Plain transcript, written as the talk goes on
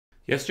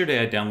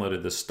Yesterday I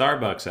downloaded the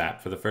Starbucks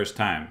app for the first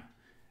time,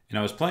 and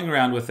I was playing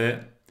around with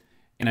it,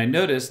 and I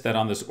noticed that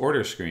on this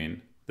order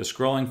screen, the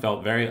scrolling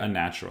felt very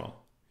unnatural.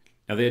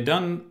 Now they had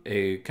done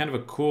a kind of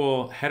a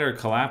cool header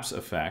collapse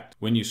effect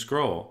when you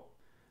scroll,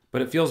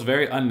 but it feels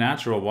very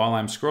unnatural while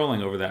I'm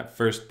scrolling over that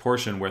first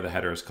portion where the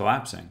header is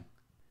collapsing.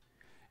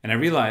 And I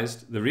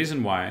realized the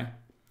reason why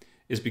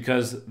is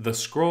because the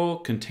scroll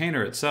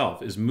container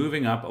itself is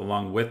moving up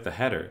along with the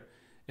header,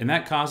 and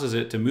that causes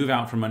it to move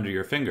out from under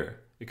your finger.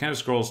 It kind of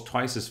scrolls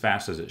twice as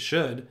fast as it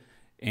should,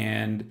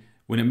 and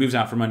when it moves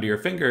out from under your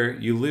finger,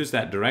 you lose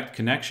that direct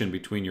connection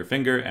between your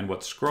finger and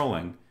what's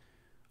scrolling,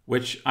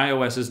 which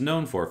iOS is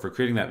known for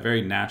creating that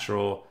very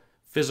natural,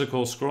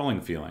 physical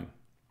scrolling feeling.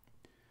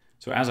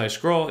 So as I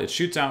scroll, it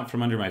shoots out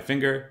from under my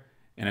finger,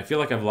 and I feel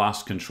like I've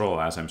lost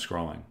control as I'm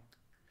scrolling.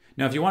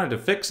 Now, if you wanted to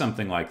fix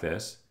something like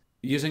this,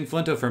 using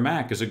Flinto for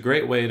Mac is a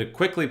great way to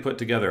quickly put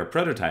together a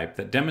prototype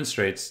that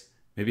demonstrates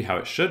maybe how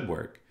it should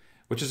work,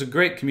 which is a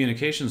great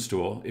communications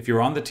tool. If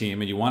you're on the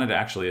team and you wanted to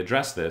actually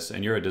address this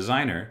and you're a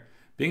designer,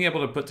 being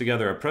able to put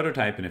together a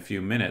prototype in a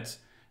few minutes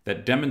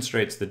that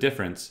demonstrates the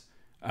difference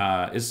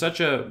is such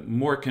a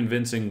more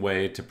convincing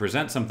way to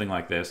present something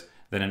like this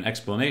than an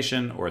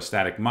explanation or a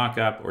static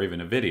mock-up or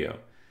even a video,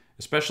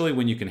 especially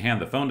when you can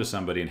hand the phone to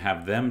somebody and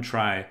have them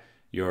try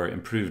your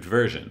improved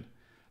version.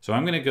 So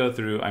I'm going to go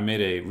through, I made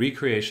a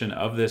recreation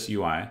of this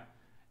UI,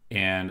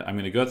 and I'm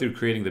going to go through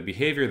creating the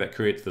behavior that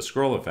creates the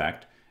scroll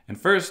effect. And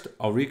first,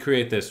 I'll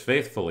recreate this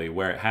faithfully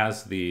where it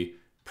has the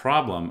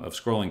problem of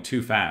scrolling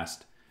too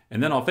fast.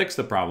 And then I'll fix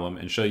the problem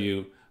and show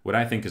you what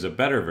I think is a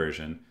better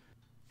version.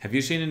 Have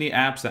you seen any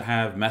apps that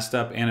have messed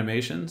up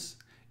animations?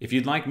 If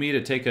you'd like me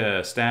to take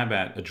a stab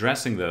at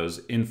addressing those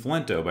in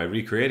Flinto by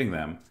recreating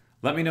them,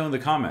 let me know in the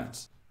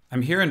comments.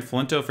 I'm here in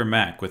Flinto for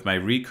Mac with my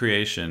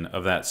recreation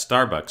of that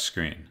Starbucks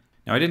screen.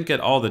 Now I didn't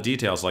get all the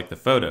details like the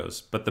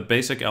photos, but the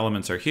basic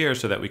elements are here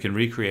so that we can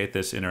recreate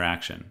this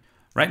interaction.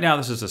 Right now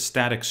this is a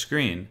static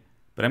screen,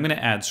 but I'm going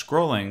to add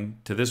scrolling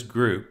to this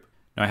group.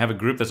 Now I have a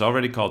group that's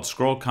already called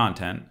Scroll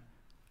Content,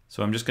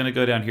 so I'm just going to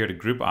go down here to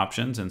Group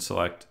Options and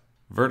select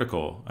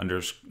Vertical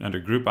under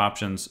Group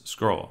Options,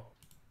 Scroll.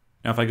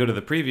 Now if I go to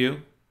the preview,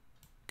 you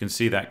can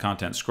see that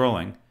content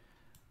scrolling,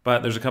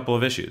 but there's a couple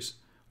of issues.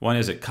 One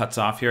is it cuts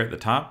off here at the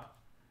top,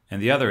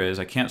 and the other is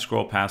I can't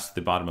scroll past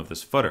the bottom of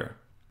this footer.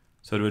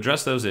 So to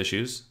address those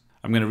issues,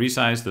 I'm going to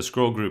resize the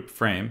scroll group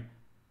frame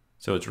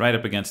so it's right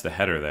up against the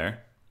header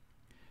there.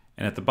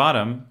 And at the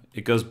bottom,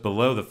 it goes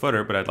below the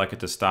footer, but I'd like it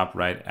to stop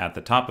right at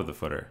the top of the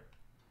footer.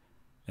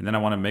 And then I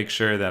want to make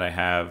sure that I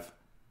have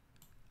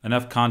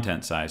enough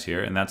content size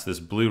here, and that's this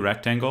blue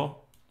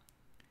rectangle.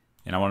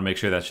 And I want to make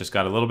sure that's just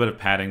got a little bit of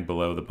padding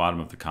below the bottom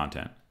of the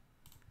content.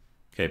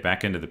 Okay,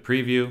 back into the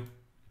preview.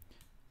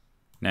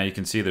 Now you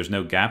can see there's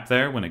no gap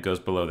there when it goes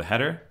below the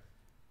header,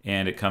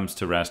 and it comes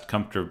to rest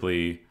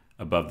comfortably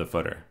above the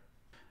footer.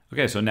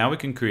 Okay, so now we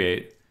can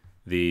create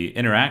the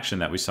interaction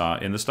that we saw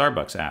in the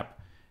Starbucks app.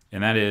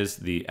 And that is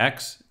the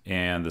X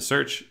and the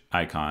search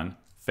icon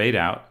fade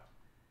out,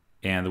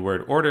 and the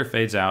word order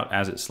fades out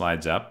as it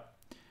slides up,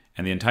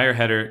 and the entire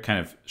header kind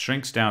of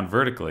shrinks down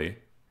vertically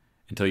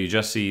until you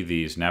just see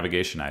these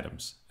navigation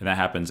items, and that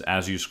happens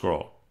as you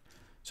scroll.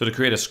 So to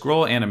create a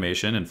scroll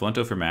animation in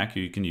Flinto for Mac,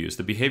 you can use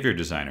the behavior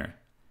designer.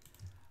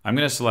 I'm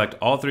going to select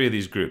all three of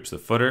these groups, the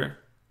footer,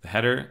 the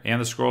header, and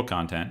the scroll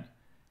content,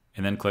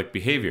 and then click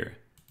behavior.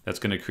 That's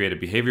going to create a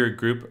behavior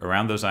group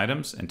around those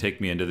items and take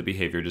me into the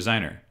behavior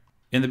designer.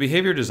 In the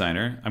behavior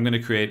designer, I'm going to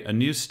create a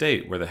new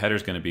state where the header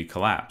is going to be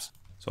collapsed.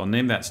 So I'll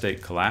name that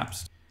state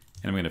collapsed,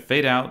 and I'm going to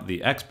fade out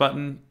the X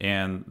button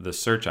and the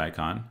search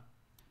icon.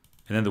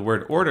 And then the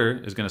word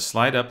order is going to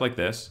slide up like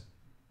this,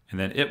 and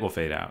then it will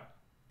fade out.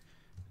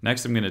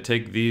 Next, I'm going to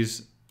take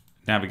these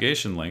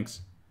navigation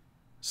links,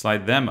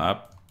 slide them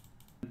up,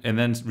 and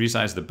then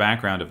resize the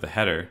background of the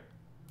header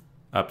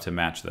up to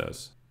match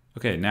those.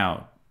 Okay,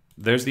 now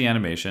there's the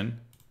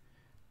animation.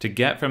 To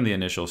get from the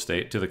initial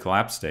state to the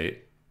collapsed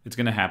state, it's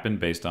going to happen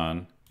based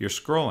on your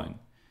scrolling.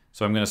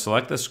 So I'm going to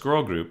select the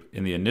scroll group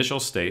in the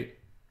initial state,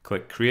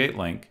 click Create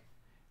Link,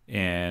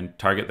 and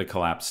target the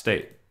collapsed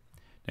state.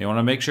 Now you want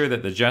to make sure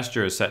that the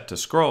gesture is set to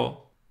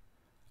scroll.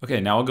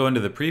 Okay, now I'll go into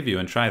the preview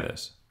and try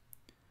this.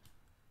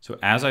 So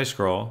as I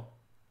scroll,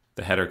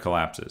 the header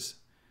collapses.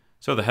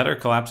 So the header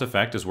collapse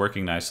effect is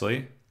working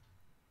nicely,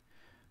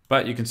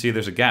 but you can see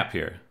there's a gap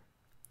here.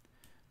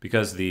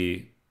 Because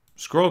the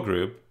scroll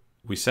group,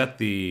 we set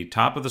the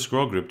top of the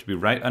scroll group to be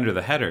right under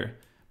the header,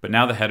 but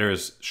now the header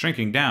is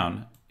shrinking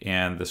down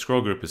and the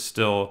scroll group is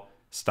still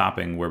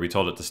stopping where we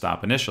told it to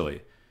stop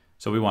initially.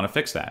 So we want to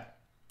fix that.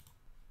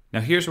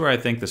 Now here's where I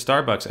think the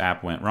Starbucks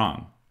app went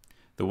wrong.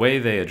 The way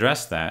they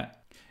addressed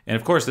that, and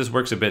of course this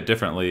works a bit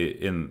differently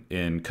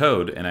in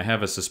code, and I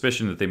have a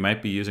suspicion that they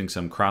might be using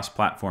some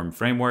cross-platform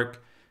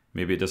framework.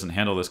 Maybe it doesn't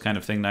handle this kind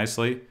of thing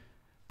nicely,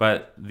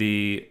 but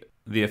the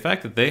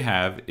effect that they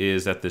have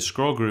is that the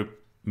scroll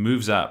group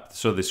moves up.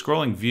 So the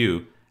scrolling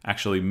view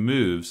actually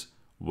moves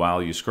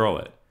while you scroll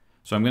it.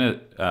 So I'm going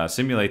to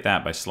simulate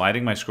that by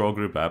sliding my scroll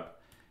group up,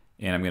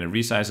 and I'm going to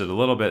resize it a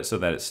little bit so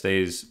that it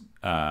stays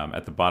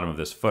at the bottom of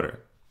this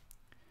footer.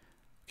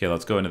 Okay,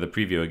 let's go into the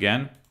preview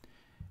again.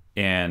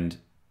 And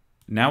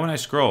now when I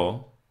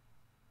scroll,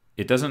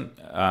 it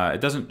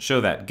doesn't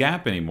show that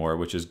gap anymore,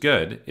 which is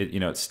good.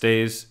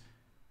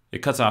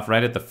 It cuts off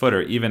right at the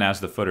footer, even as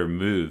the footer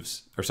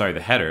moves, or sorry,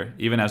 the header.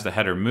 Even as the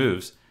header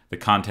moves, the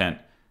content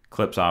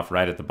clips off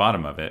right at the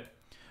bottom of it,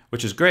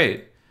 which is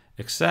great,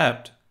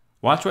 except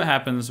watch what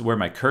happens where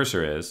my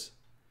cursor is.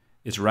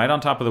 It's right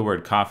on top of the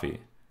word coffee.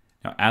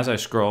 Now, as I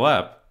scroll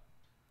up,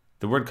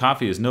 the word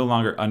coffee is no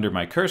longer under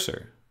my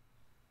cursor.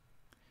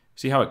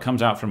 See how it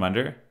comes out from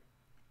under?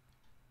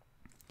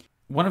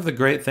 One of the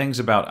great things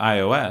about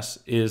iOS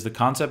is the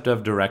concept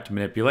of direct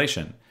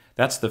manipulation.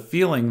 That's the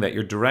feeling that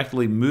you're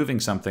directly moving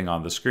something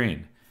on the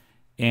screen.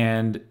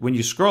 And when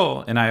you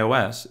scroll in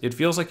iOS, it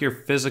feels like you're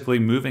physically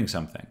moving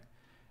something.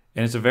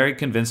 And it's a very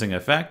convincing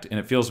effect, and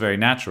it feels very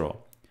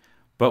natural.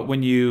 But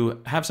when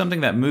you have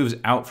something that moves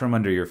out from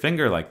under your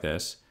finger like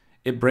this,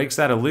 it breaks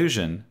that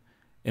illusion,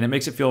 and it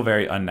makes it feel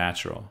very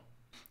unnatural.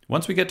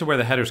 Once we get to where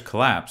the header's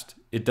collapsed,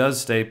 it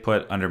does stay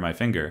put under my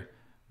finger,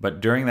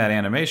 but during that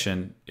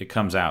animation, it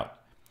comes out.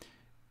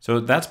 So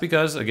that's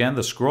because, again,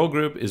 the scroll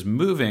group is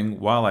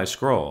moving while I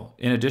scroll.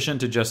 In addition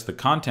to just the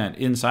content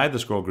inside the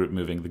scroll group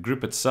moving, the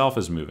group itself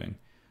is moving.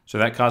 So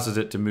that causes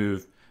it to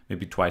move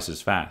maybe twice as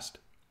fast.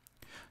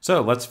 So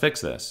let's fix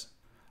this.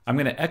 I'm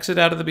going to exit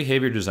out of the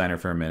behavior designer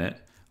for a minute.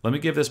 Let me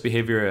give this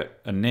behavior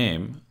a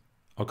name.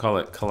 I'll call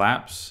it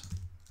collapse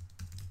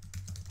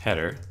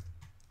header.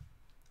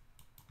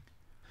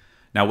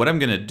 Now what I'm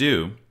going to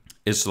do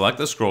is select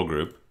the scroll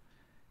group,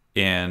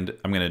 and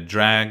I'm going to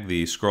drag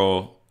the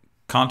scroll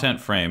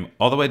content frame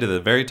all the way to the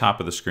very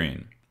top of the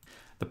screen.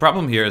 The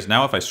problem here is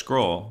now if I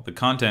scroll, the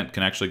content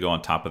can actually go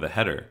on top of the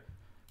header.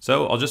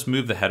 So I'll just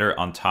move the header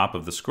on top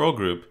of the scroll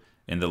group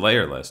in the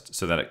layer list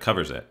so that it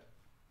covers it.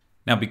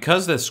 Now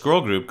because this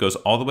scroll group goes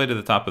all the way to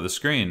the top of the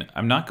screen,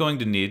 I'm not going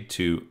to need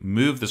to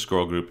move the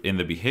scroll group in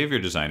the behavior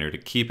designer to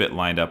keep it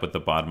lined up with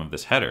the bottom of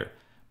this header,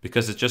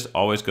 because it just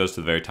always goes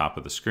to the very top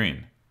of the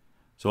screen.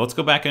 So let's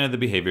go back into the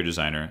behavior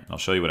designer and I'll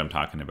show you what I'm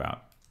talking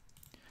about.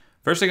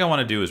 First thing I want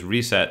to do is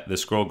reset the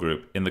scroll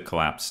group in the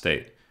collapsed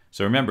state.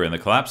 So remember, in the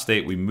collapsed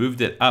state, we moved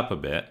it up a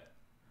bit,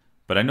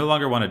 but I no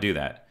longer want to do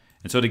that.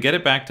 And so to get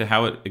it back to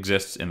how it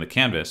exists in the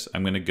canvas,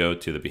 I'm going to go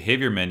to the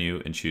behavior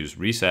menu and choose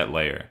reset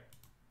layer.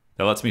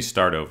 That lets me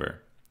start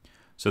over.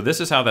 So this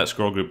is how that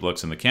scroll group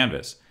looks in the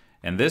canvas.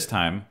 And this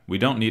time, we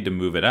don't need to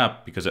move it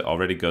up because it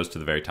already goes to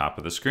the very top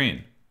of the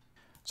screen.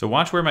 So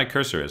watch where my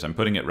cursor is. I'm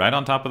putting it right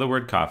on top of the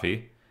word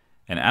coffee.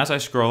 And as I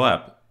scroll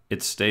up,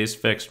 it stays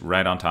fixed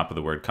right on top of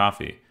the word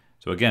coffee.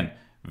 So again,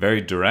 very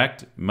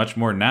direct, much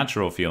more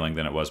natural feeling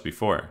than it was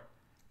before.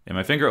 And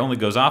my finger only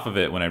goes off of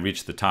it when I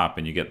reach the top,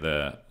 and you get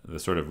the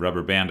sort of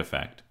rubber band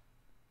effect.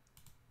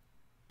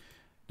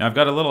 Now I've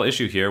got a little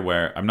issue here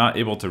where I'm not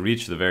able to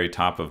reach the very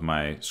top of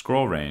my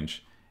scroll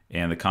range,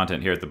 and the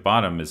content here at the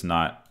bottom is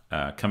not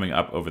coming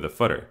up over the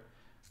footer.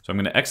 So I'm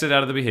going to exit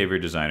out of the behavior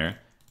designer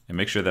and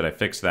make sure that I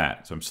fix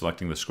that. So I'm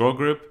selecting the scroll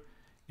group,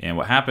 and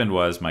what happened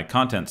was my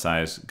content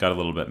size got a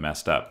little bit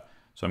messed up.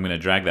 So I'm going to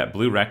drag that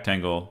blue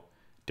rectangle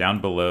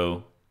down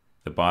below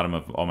the bottom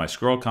of all my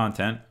scroll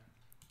content.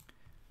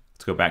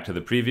 Let's go back to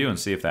the preview and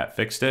see if that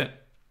fixed it.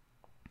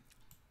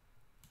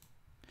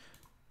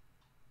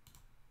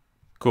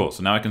 Cool,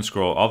 so now I can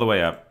scroll all the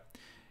way up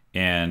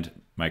and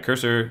my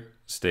cursor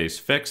stays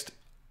fixed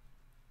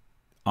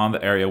on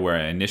the area where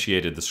I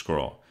initiated the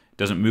scroll. It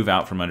doesn't move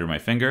out from under my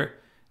finger.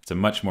 It's a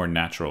much more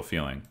natural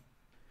feeling.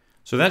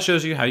 So that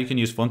shows you how you can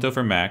use Flinto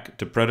for Mac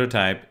to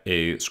prototype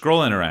a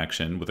scroll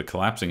interaction with a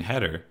collapsing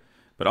header,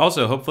 but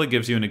also hopefully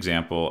gives you an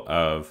example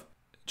of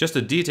just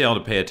a detail to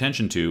pay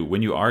attention to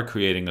when you are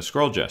creating a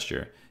scroll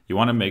gesture. You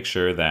want to make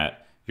sure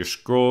that your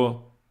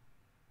scroll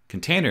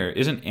container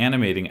isn't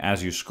animating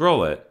as you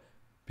scroll it,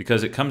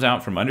 because it comes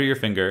out from under your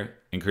finger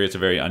and creates a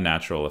very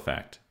unnatural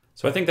effect.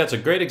 So I think that's a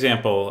great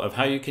example of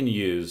how you can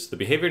use the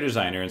behavior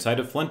designer inside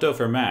of Flinto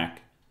for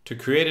Mac to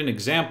create an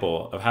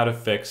example of how to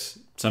fix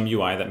some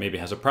UI that maybe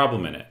has a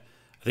problem in it.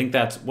 I think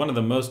that's one of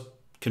the most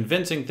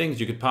convincing things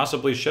you could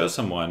possibly show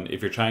someone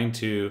if you're trying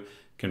to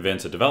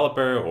convince a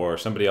developer or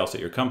somebody else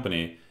at your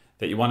company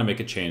that you want to make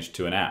a change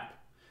to an app.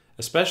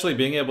 Especially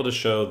being able to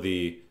show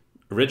the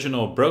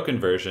original broken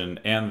version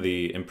and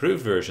the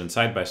improved version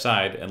side by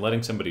side and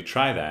letting somebody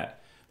try that.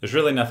 There's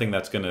really nothing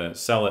that's going to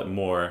sell it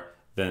more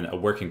than a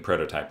working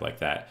prototype like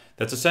that.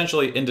 That's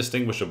essentially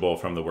indistinguishable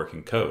from the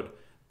working code.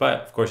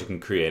 But of course you can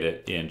create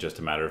it in just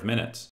a matter of minutes.